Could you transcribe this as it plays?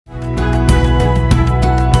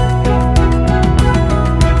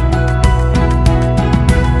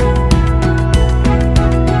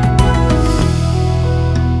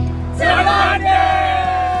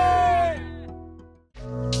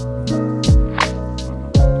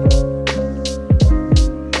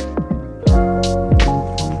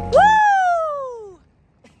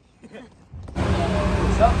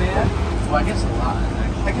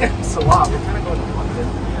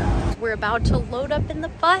on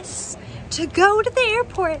the bus to go to the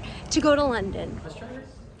airport to go to London.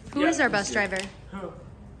 Who is our bus driver?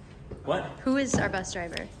 What? Who is our bus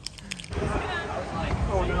driver?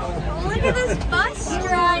 Oh no. Look at this bus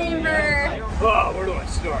driver. Oh, where do I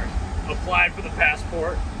start? Applied for the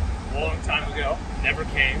passport a long time ago, never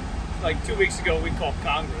came. Like 2 weeks ago, we called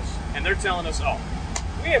Congress, and they're telling us, oh,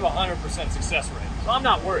 we have a 100% success rate, so I'm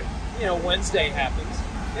not worried. You know, Wednesday happens.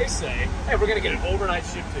 They say, hey, we're gonna get an overnight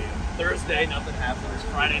ship to you. Thursday, nothing happens.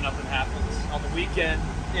 Friday, nothing happens. On the weekend,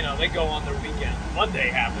 you know, they go on their weekend. Monday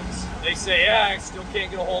happens. They say, yeah, I still can't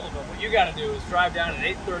get a hold of them. What you gotta do is drive down at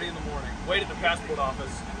 8:30 in the morning, wait at the passport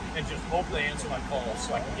office, and just hope they answer my calls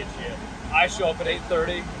so I can get you in. I show up at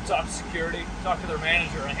 8:30, talk to security, talk to their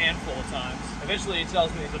manager a handful of times. Eventually he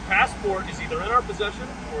tells me the passport is either in our possession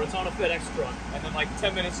or it's on a FedEx truck. And then like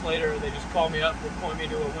 10 minutes later, they just call me up, they point me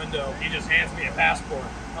to a window. He just hands me a passport.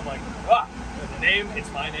 I'm like, ah, the name,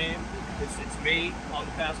 it's my name. It's me on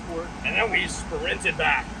the passport. And then we sprinted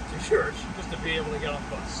back to church just to be able to get on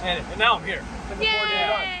the bus. And now I'm here.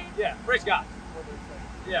 Yay! Yeah, praise God.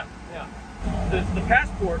 Yeah. The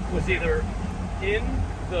passport was either in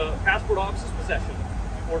the passport office's possession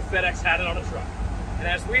or FedEx had it on a truck. And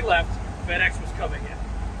as we left, FedEx was coming in.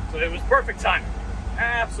 So it was perfect timing.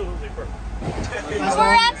 Absolutely perfect.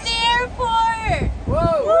 We're at the airport!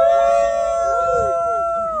 Whoa! Woo!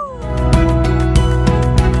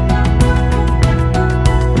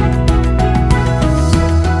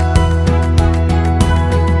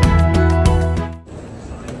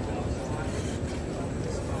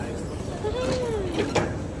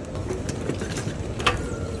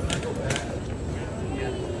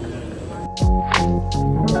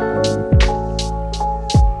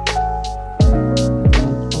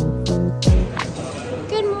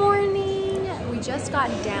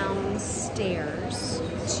 Downstairs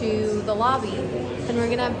to the lobby and we're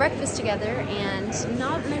gonna have breakfast together, and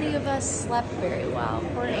not many of us slept very well.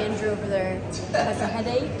 Poor Andrew over there has a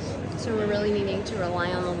headache, so we're really needing to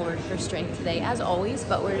rely on the Lord for strength today, as always,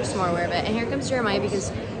 but we're just more aware of it. And here comes Jeremiah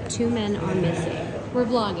because 2 men are missing. We're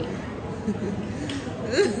vlogging.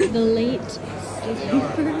 The late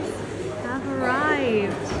sleepers have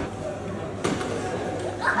arrived.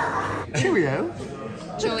 Cheerio.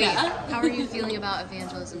 Joey, how are you feeling about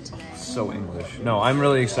evangelism today? So English. No, I'm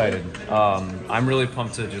really excited. I'm really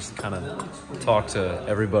pumped to just kind of talk to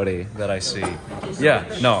everybody that I see.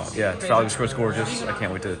 Trafalgar Square's gorgeous. I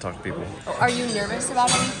can't wait to talk to people. Are you nervous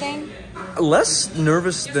about anything? Less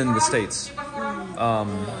nervous than the States.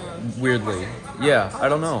 Weirdly. Yeah, I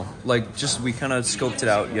don't know. Like, we kind of scoped it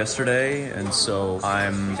out yesterday, and so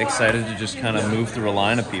I'm excited to just kind of move through a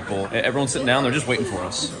line of people. Everyone's sitting down, they're just waiting for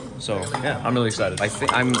us. So, yeah, I'm really excited. I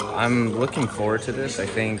think I'm looking forward to this. I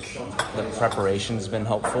think the preparation's been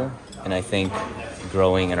helpful, and I think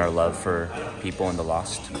growing in our love for people and the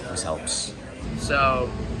lost helps.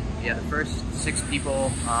 So, yeah, the first 6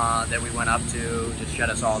 people that we went up to just shut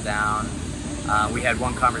us all down. We had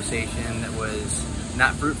one conversation that was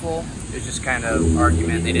not fruitful. It was just kind of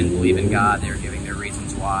argument. They didn't believe in God. They were giving their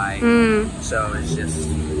reasons why. So it's just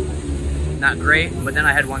not great. But then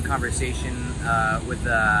I had one conversation with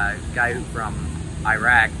a guy from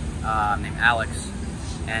Iraq named Alex,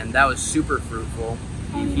 and that was super fruitful.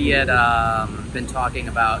 He had been talking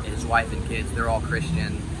about his wife and kids. They're all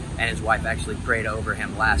Christian, and his wife actually prayed over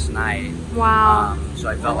him last night. Wow. So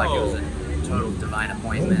I felt like it was a total divine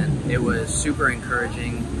appointment. It was super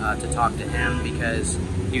encouraging to talk to him, because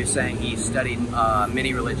he was saying he studied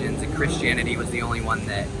many religions and Christianity was the only one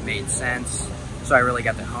that made sense. So I really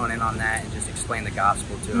got to hone in on that and just explain the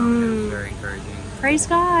gospel to him. It was very encouraging. Praise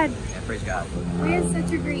God. Yeah, praise God. We had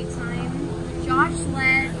such a great time. Josh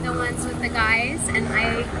led the ones with the guys, and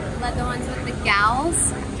I led the ones with the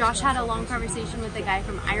gals. Josh had a long conversation with the guy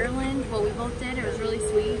from Ireland, what we both did. It was really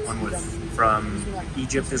sweet. One was from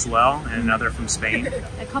Egypt as well, and another from Spain.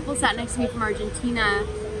 A couple sat next to me from Argentina,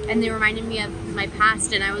 and they reminded me of my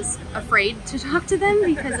past, and I was afraid to talk to them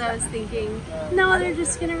because I was thinking, no, they're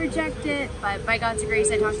just gonna reject it. But by God's grace,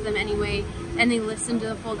 I talked to them anyway, and they listened to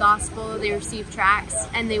the full gospel. They received tracts,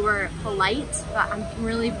 and they were polite. But I'm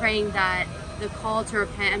really praying that the call to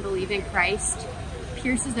repent and believe in Christ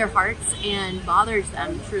pierces their hearts and bothers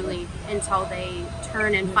them truly until they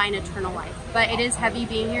turn and find eternal life. But it is heavy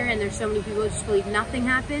being here, and there's so many people who just believe nothing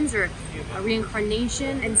happens, or a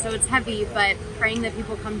reincarnation, and so it's heavy, but praying that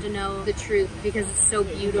people come to know the truth, because it's so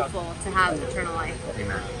beautiful to have eternal life.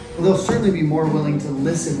 Amen. they'll certainly be more willing to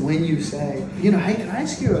listen when you say, you know, hey, can I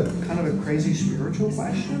ask you a kind of a crazy spiritual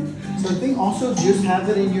question? So I think also just have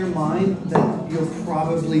it in your mind that you'll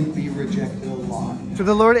probably be rejected a lot. So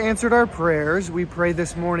the Lord answered our prayers. We prayed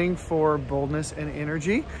this morning for boldness and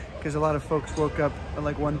energy because a lot of folks woke up at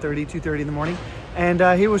like 1:30, 2:30 in the morning. And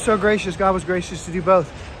he was so gracious. God was gracious to do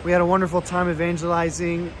both. We had a wonderful time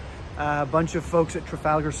evangelizing a bunch of folks at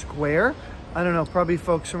Trafalgar Square. I don't know, probably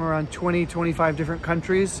folks from around 20, 25 different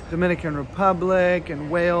countries. Dominican Republic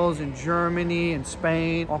and Wales and Germany and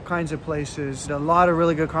Spain, all kinds of places. A lot of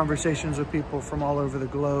really good conversations with people from all over the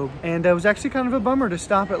globe. And it was actually kind of a bummer to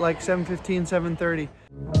stop at like 7:15, 7:30.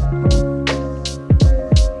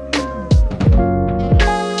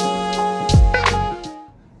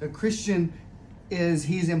 The Christian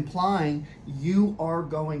he's implying you are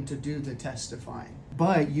going to do the testifying,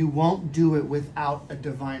 but you won't do it without a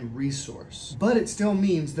divine resource. But it still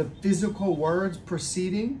means the physical words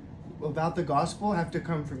proceeding about the gospel have to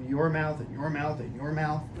come from your mouth and your mouth and your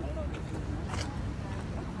mouth.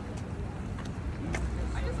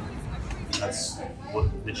 That's what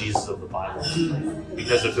the Jesus of the Bible is.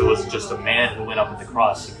 Because if it was just a man who went up at the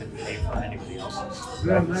cross, he couldn't pay for anybody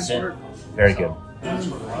else's sin. Very good.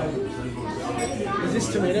 Is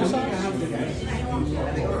this tomato sauce?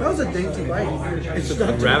 That was a dainty bite. It's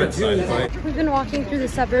a rabbit sized bite. We've been walking through the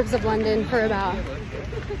suburbs of London for about,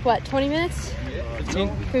 what, 20 minutes?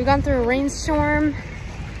 15. We've gone through a rainstorm.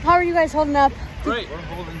 How are you guys holding up? Great. We're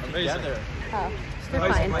holding together. Oh, they're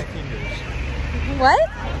fine. My fingers. What?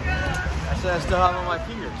 I said I still have on my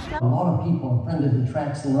fingers. A lot of people have printed the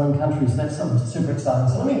tracks in their own countries. That's something super exciting.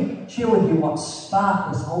 So let me share with you what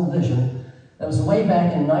sparked this whole vision. That was way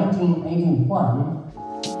back in 1981.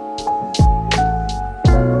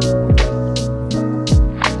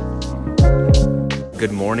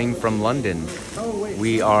 Good morning from London.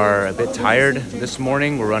 We are a bit tired this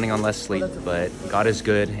morning. We're running on less sleep, but God is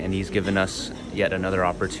good, and He's given us yet another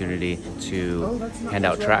opportunity to hand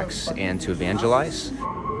out tracts and to evangelize.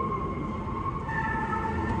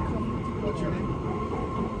 What's your name?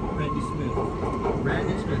 Randy Smith.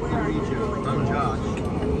 Randy Smith, how are you, Joe? I'm Josh.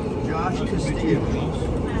 Josh Castillo.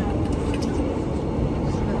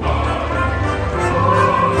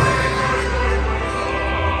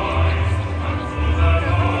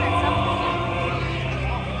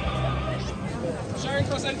 Charing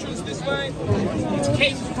Cross entrance this way. It's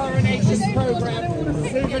Kate's Coronation program.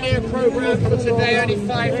 Souvenir program for today, only £5.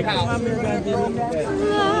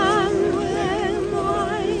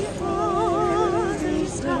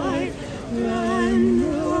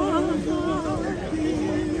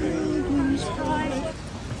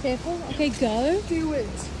 Careful. Okay, go. Do it.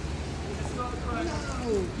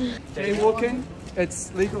 Jaywalking,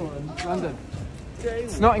 it's legal in London.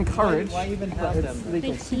 It's not encouraged. Why even have them?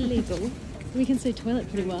 Legal. It's illegal. We can say toilet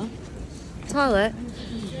pretty well. Toilet.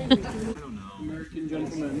 American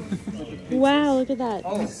gentleman. Wow, look at that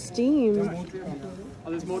steam. Oh,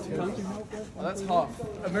 there's more to come? Oh, that's half.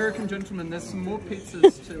 American gentleman, there's some more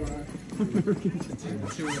pizzas to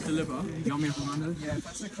deliver. You want me to remind Yeah,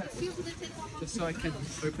 that's okay. Just so I can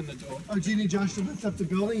open the door. Oh, do you need Josh to lift up the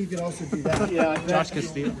building? You could also do that. Yeah, Josh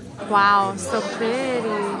Castillo. Wow, so pretty.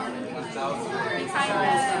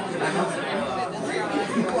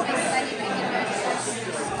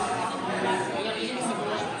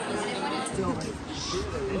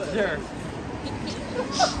 There.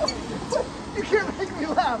 You can't make me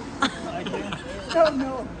laugh. I can't.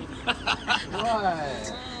 No.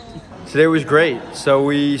 What? Today was great. So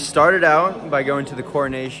we started out by going to the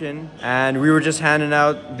Coronation, and we were just handing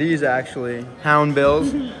out these actually hound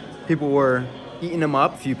bills. People were eating them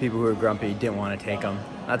up. A few people who were grumpy didn't want to take them.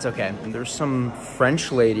 That's okay. And there's some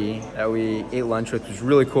French lady that we ate lunch with, who's a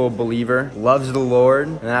really cool believer, loves the Lord.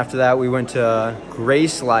 And after that, we went to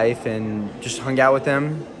Grace Life and just hung out with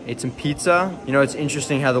them, ate some pizza. You know, it's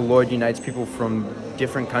interesting how the Lord unites people from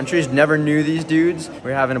different countries. Never knew these dudes.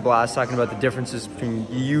 We were having a blast talking about the differences between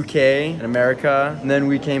the UK and America. And then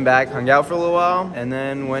we came back, hung out for a little while, and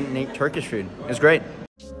then went and ate Turkish food. It was great.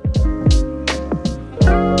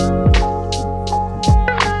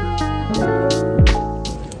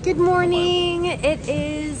 Good morning. It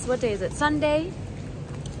is, what day is it? Sunday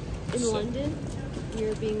in London.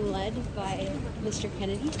 You're being led by Mr.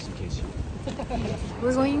 Kennedy.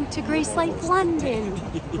 We're going to Grace Life London,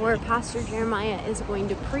 where Pastor Jeremiah is going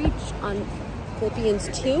to preach on Philippians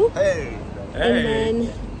 2. Hey. And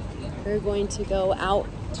then we're going to go out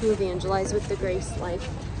to evangelize with the Grace Life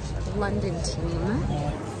London team.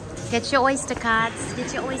 Get your oyster cards.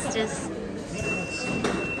 Get your oysters.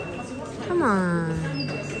 Come on.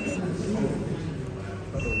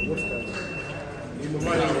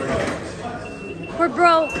 We're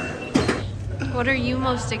broke. What are you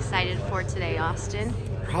most excited for today, Austin?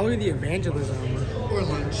 Probably the evangelism. Or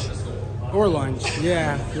lunch. Or lunch,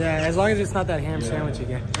 yeah. As long as it's not that ham sandwich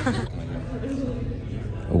again.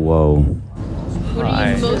 Whoa. What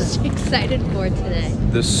are you most excited for today?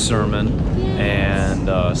 This sermon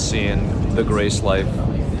and seeing the Grace Life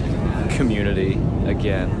community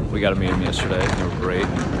again. We got to meet them yesterday. They were great.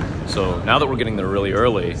 So now that we're getting there really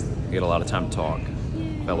early, we get a lot of time to talk,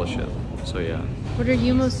 fellowship. So yeah. What are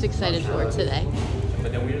you most excited for today?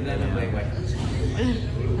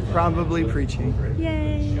 Probably preaching.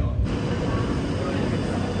 Yay!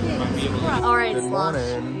 All right, Good Slosh.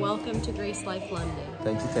 morning. Welcome to Grace Life London.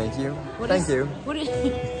 Thank you. What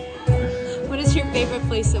is your favorite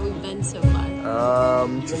place that we've been so far?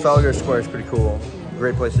 Trafalgar Square is pretty cool.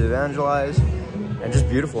 Great place to evangelize, and just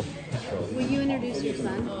beautiful. Will you introduce your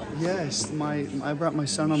son? Yes, I brought my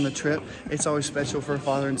son on the trip. It's always special for a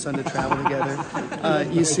father and son to travel together.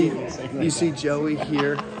 You see Joey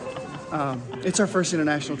here. It's our first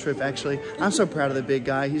international trip, actually. I'm so proud of the big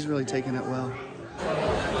guy. He's really taken it well.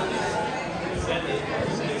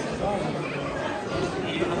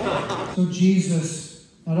 So Jesus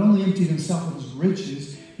not only emptied himself of his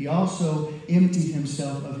riches, he also emptied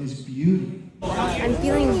himself of his beauty. I'm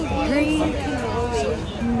feeling very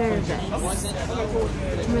nervous.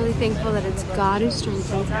 I'm really thankful that it's God who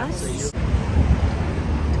strengthens us.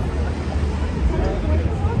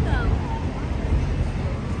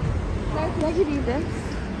 Can I give you this?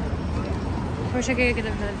 I wish I could get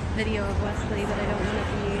a video of Wesley, but I don't want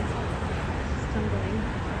to be stumbling.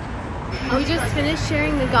 We just finished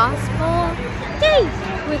sharing the gospel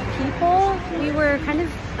with people. We were kind of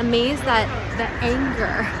amazed that the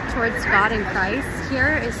anger towards God and Christ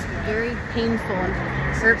here is very painful and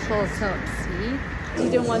hurtful to see. You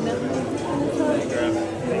don't want them?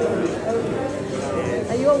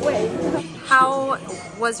 Are you awake? How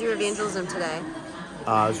was your evangelism today? It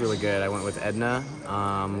was really good. I went with Edna.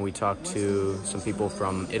 We talked to some people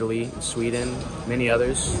from Italy and Sweden, many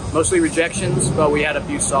others. Mostly rejections, but we had a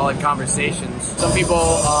few solid conversations. Some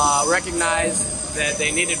people recognized that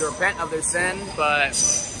they needed to repent of their sin, but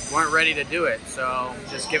weren't ready to do it. So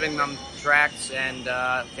just giving them tracts and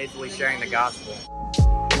faithfully sharing the gospel.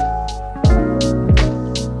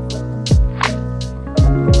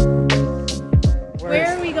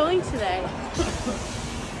 Where are we going today?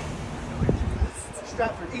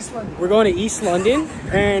 East London. We're going to East London,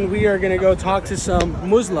 and we are going to go talk to some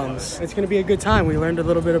Muslims. It's going to be a good time. We learned a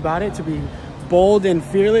little bit about it, to be bold and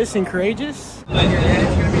fearless and courageous. What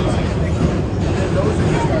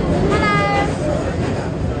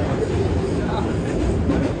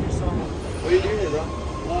are you doing here, bro?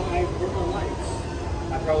 I work on lights.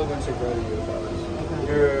 I probably wouldn't say bro to you if I was.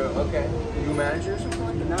 You're okay. Are you a manager or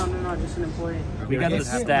something? No, just an employee. We got the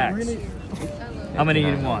stacks. How many do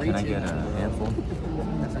you want? Can I get a handful?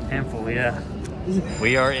 Handful, yeah.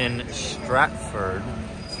 We are in Stratford,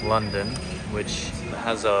 London, which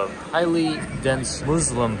has a highly dense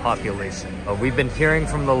Muslim population. We've been hearing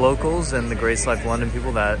from the locals and the Grace Life London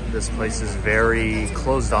people that this place is very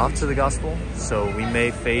closed off to the gospel. So we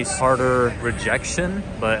may face harder rejection,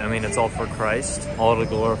 but I mean, it's all for Christ, all to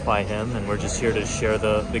glorify Him, and we're just here to share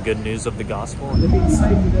the good news of the gospel. They've been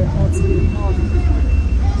saved with their hearts beating hard.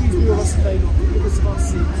 Please do us a favor, forgive us of our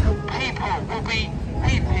sins. People will be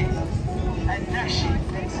weeping and gnashing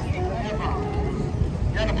forever.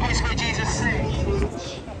 You're the place where Jesus said.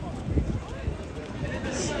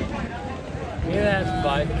 We had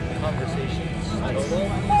 5 conversations total.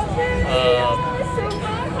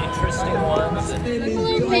 Interesting ones.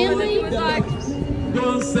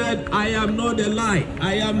 God said, I am not the light.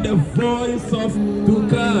 I am the voice of to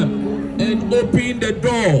come and open the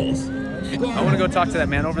doors. I want to go talk to that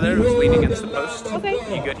man over there who's leaning against the post. Okay.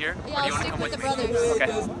 You good here? Yeah, I'll stick with the brothers. Okay.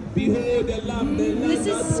 This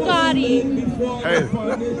is Scotty. Hey.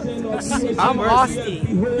 I'm Austin.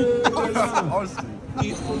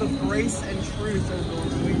 He's full of grace and truth, O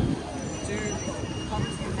Lord. We do come to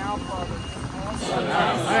you now, Father. I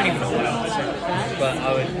don't even know what I was, but I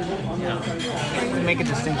would, To make a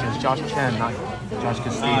distinction, it's Josh Chen, not Josh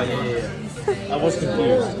Castillo. I was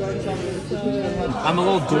confused. I'm a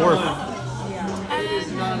little dwarf.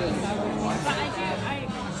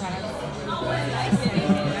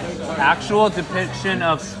 Actual depiction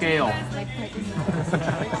of scale.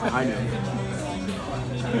 I know.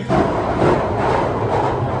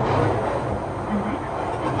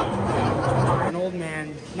 An old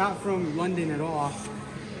man, not from London at all,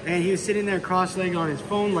 and he was sitting there cross-legged on his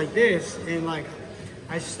phone like this, and like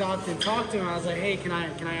I stopped and talked to him. I was like, hey, can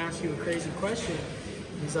I ask you a crazy question?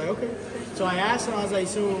 He's like, okay. So I asked him, I was like,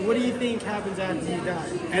 so what do you think happens after you die?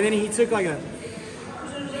 And then he took like a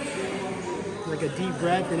like a deep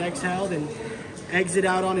breath and exhaled and exit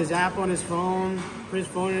out on his app on his phone, put his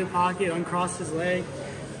phone in his pocket, uncrossed his leg,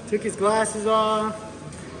 took his glasses off,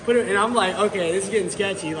 put it, and I'm like, okay, this is getting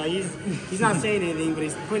sketchy. Like he's not saying anything, but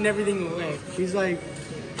he's putting everything away. He's like,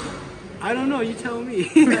 I don't know, you tell me.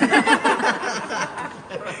 He did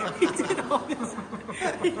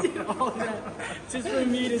all that just for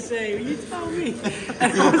me to say, you tell me.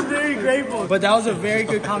 And I was very grateful. But that was a very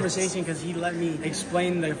good conversation because he let me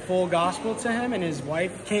explain the full gospel to him, and his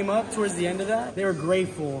wife came up towards the end of that. They were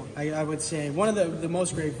grateful, I would say. One of the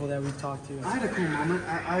most grateful that we've talked to. I had a cool moment.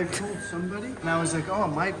 I told somebody, and I was like, oh,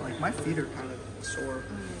 my feet are kind of sore.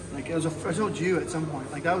 Like I told you at some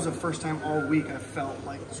point, like that was the first time all week I felt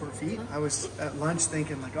like sore feet. I was at lunch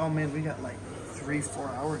thinking like, oh man, we got like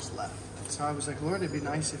 3-4 hours left. So I was like, Lord, it'd be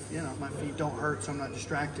nice if, my feet don't hurt so I'm not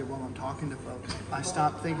distracted while I'm talking to folks. I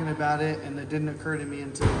stopped thinking about it, and it didn't occur to me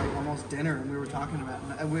until like almost dinner, and we were talking about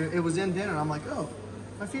it. And it was in dinner, and I'm like, oh,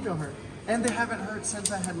 my feet don't hurt. And they haven't hurt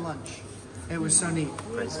since I had lunch. It was so neat.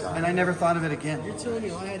 Praise God. And I never thought of it again. You're telling me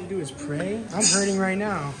all I had to do is pray? I'm hurting right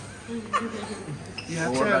now. You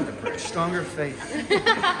have to have stronger faith.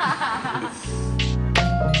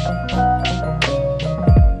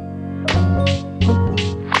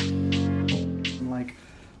 Like,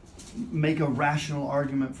 make a rational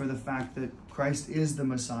argument for the fact that Christ is the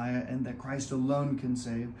Messiah and that Christ alone can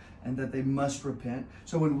save and that they must repent.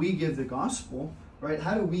 So when we give the gospel, right,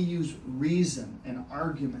 how do we use reason and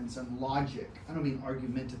arguments and logic? I don't mean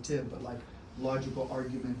argumentative, but like logical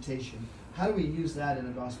argumentation. How do we use that in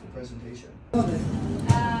a gospel presentation?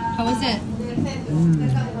 How was it?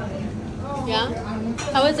 Yeah?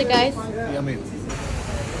 How was it, guys? Yummy.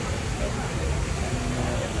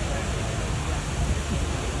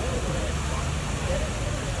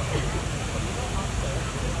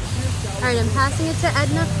 All right, I'm passing it to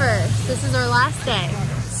Edna first. This is our last day.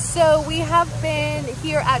 So we have been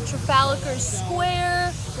here at Trafalgar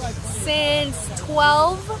Square since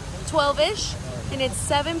 12-ish. And it's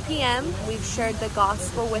 7 p.m. We've shared the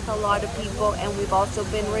gospel with a lot of people, and we've also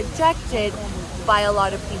been rejected by a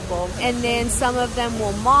lot of people. And then some of them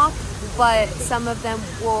will mock, but some of them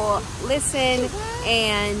will listen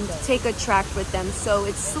and take a tract with them. So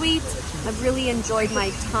it's sweet. I've really enjoyed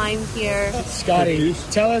my time here. Scotty,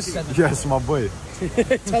 tell us. Yes, my boy.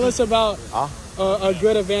 Tell us about a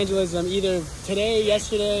good evangelism, either today,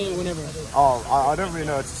 yesterday, whenever. Oh, I don't really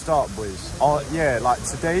know where to start, boys. Yeah, like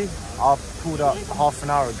today, I pulled up half an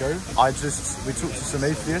hour ago. We talked to some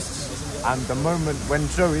atheists, and the moment when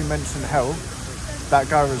Joey mentioned hell, that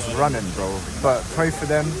guy was running, bro. But pray for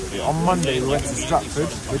them. On Monday, we went to Stratford.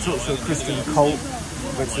 We talked to a Christian cult,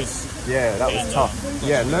 which is, yeah, that was tough.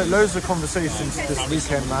 Yeah, loads of conversations this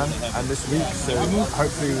weekend, man, and this week, so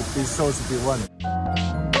hopefully these souls will be won.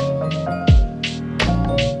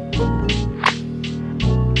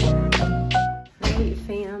 Right,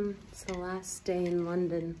 fam. It's the last day in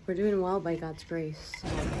London. We're doing well by God's grace.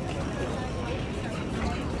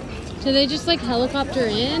 Do they just like helicopter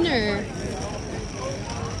in, or?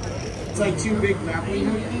 It's like two big grappling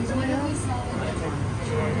hook things in my house.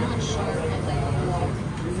 I'm not sure.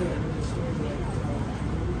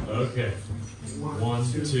 Okay.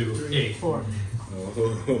 1, 2, 8. 4.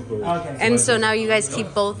 Okay. And so now you guys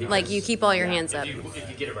keep both, like you keep all your hands up. If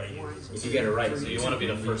you get it right, if you get it right, so you want to be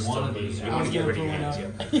the first to lose. You want to get rid of your hands.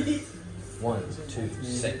 1, 2,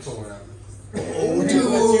 6. Oh,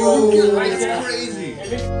 dude, that's crazy.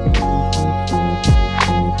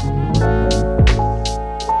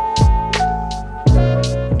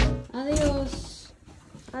 Adios.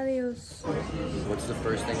 Adios. What's the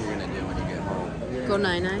first thing you're gonna do when you get home? Go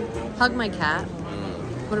nine-nine. Hug my cat.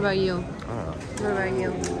 What about you? What about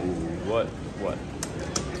you? What?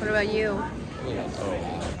 What about you?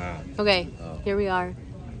 Okay, here we are.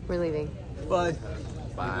 We're leaving. Bye.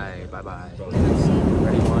 Bye. Bye-bye.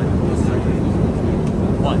 Ready?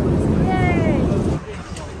 1. Yay!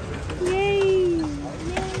 Yay!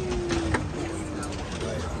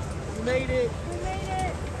 We made it.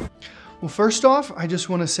 Well, first off, I just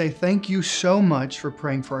want to say thank you so much for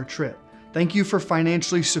praying for our trip. Thank you for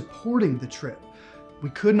financially supporting the trip. We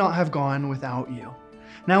could not have gone without you.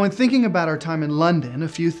 Now, in thinking about our time in London, a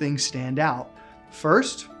few things stand out.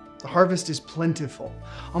 First, the harvest is plentiful.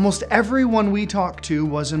 Almost everyone we talked to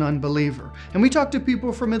was an unbeliever. And we talked to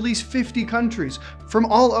people from at least 50 countries, from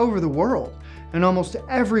all over the world. And almost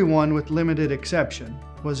everyone, with limited exception,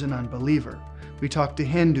 was an unbeliever. We talked to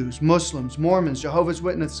Hindus, Muslims, Mormons, Jehovah's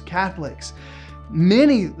Witnesses, Catholics.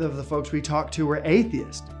 Many of the folks we talked to were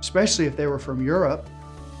atheists, especially if they were from Europe.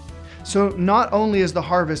 So not only is the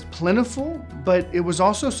harvest plentiful, but it was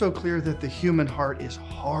also so clear that the human heart is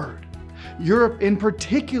hard. Europe in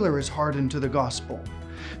particular is hardened to the gospel.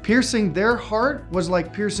 Piercing their heart was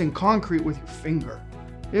like piercing concrete with your finger.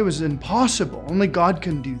 It was impossible. Only God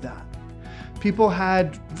can do that. People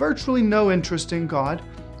had virtually no interest in God.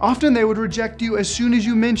 Often they would reject you as soon as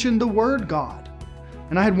you mentioned the word God.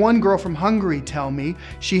 And I had one girl from Hungary tell me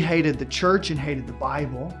she hated the church and hated the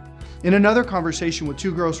Bible. In another conversation with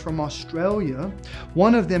two girls from Australia,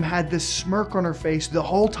 one of them had this smirk on her face the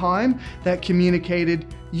whole time that communicated,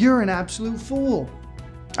 "You're an absolute fool."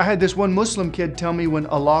 I had this one Muslim kid tell me when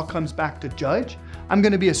Allah comes back to judge, I'm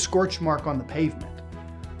going to be a scorch mark on the pavement.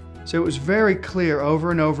 So it was very clear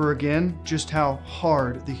over and over again just how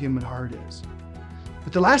hard the human heart is.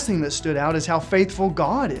 But the last thing that stood out is how faithful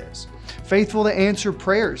God is. Faithful to answer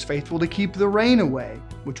prayers, faithful to keep the rain away,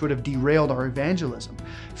 which would have derailed our evangelism.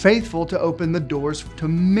 Faithful to open the doors to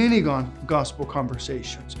many gospel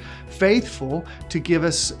conversations. Faithful to give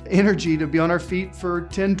us energy to be on our feet for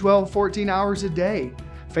 10, 12, 14 hours a day.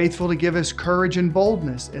 Faithful to give us courage and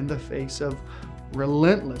boldness in the face of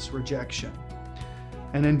relentless rejection.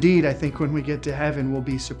 And indeed, I think when we get to heaven, we'll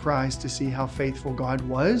be surprised to see how faithful God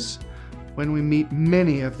was when we meet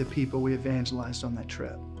many of the people we evangelized on that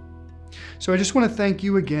trip. So I just want to thank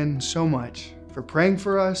you again so much for praying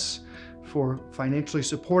for us, for financially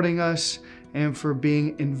supporting us, and for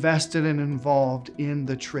being invested and involved in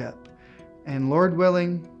the trip. And Lord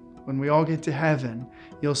willing, when we all get to heaven,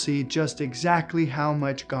 you'll see just exactly how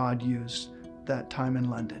much God used that time in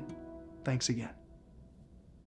London. Thanks again.